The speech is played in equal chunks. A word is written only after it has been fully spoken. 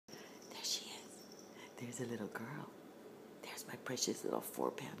There's a little girl. There's my precious little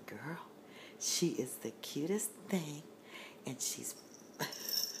 4-pound girl. She is the cutest thing, and she's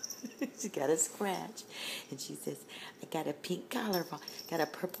she got a scratch, and she says, I got a pink collar on, got a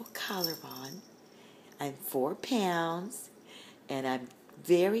purple collar on. I'm 4 pounds, and I'm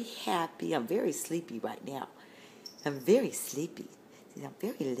very happy. I'm very sleepy right now. I'm very sleepy. See, I'm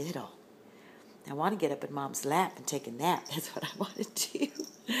very little. I want to get up in Mom's lap and take a nap. That's what I want to do.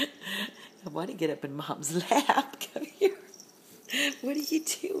 I want to get up in Mom's lap. Come here. What are you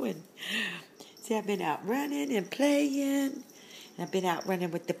doing? See, I've been out running and playing. And I've been out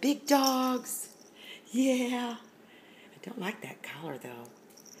running with the big dogs. Yeah. I don't like that collar, though.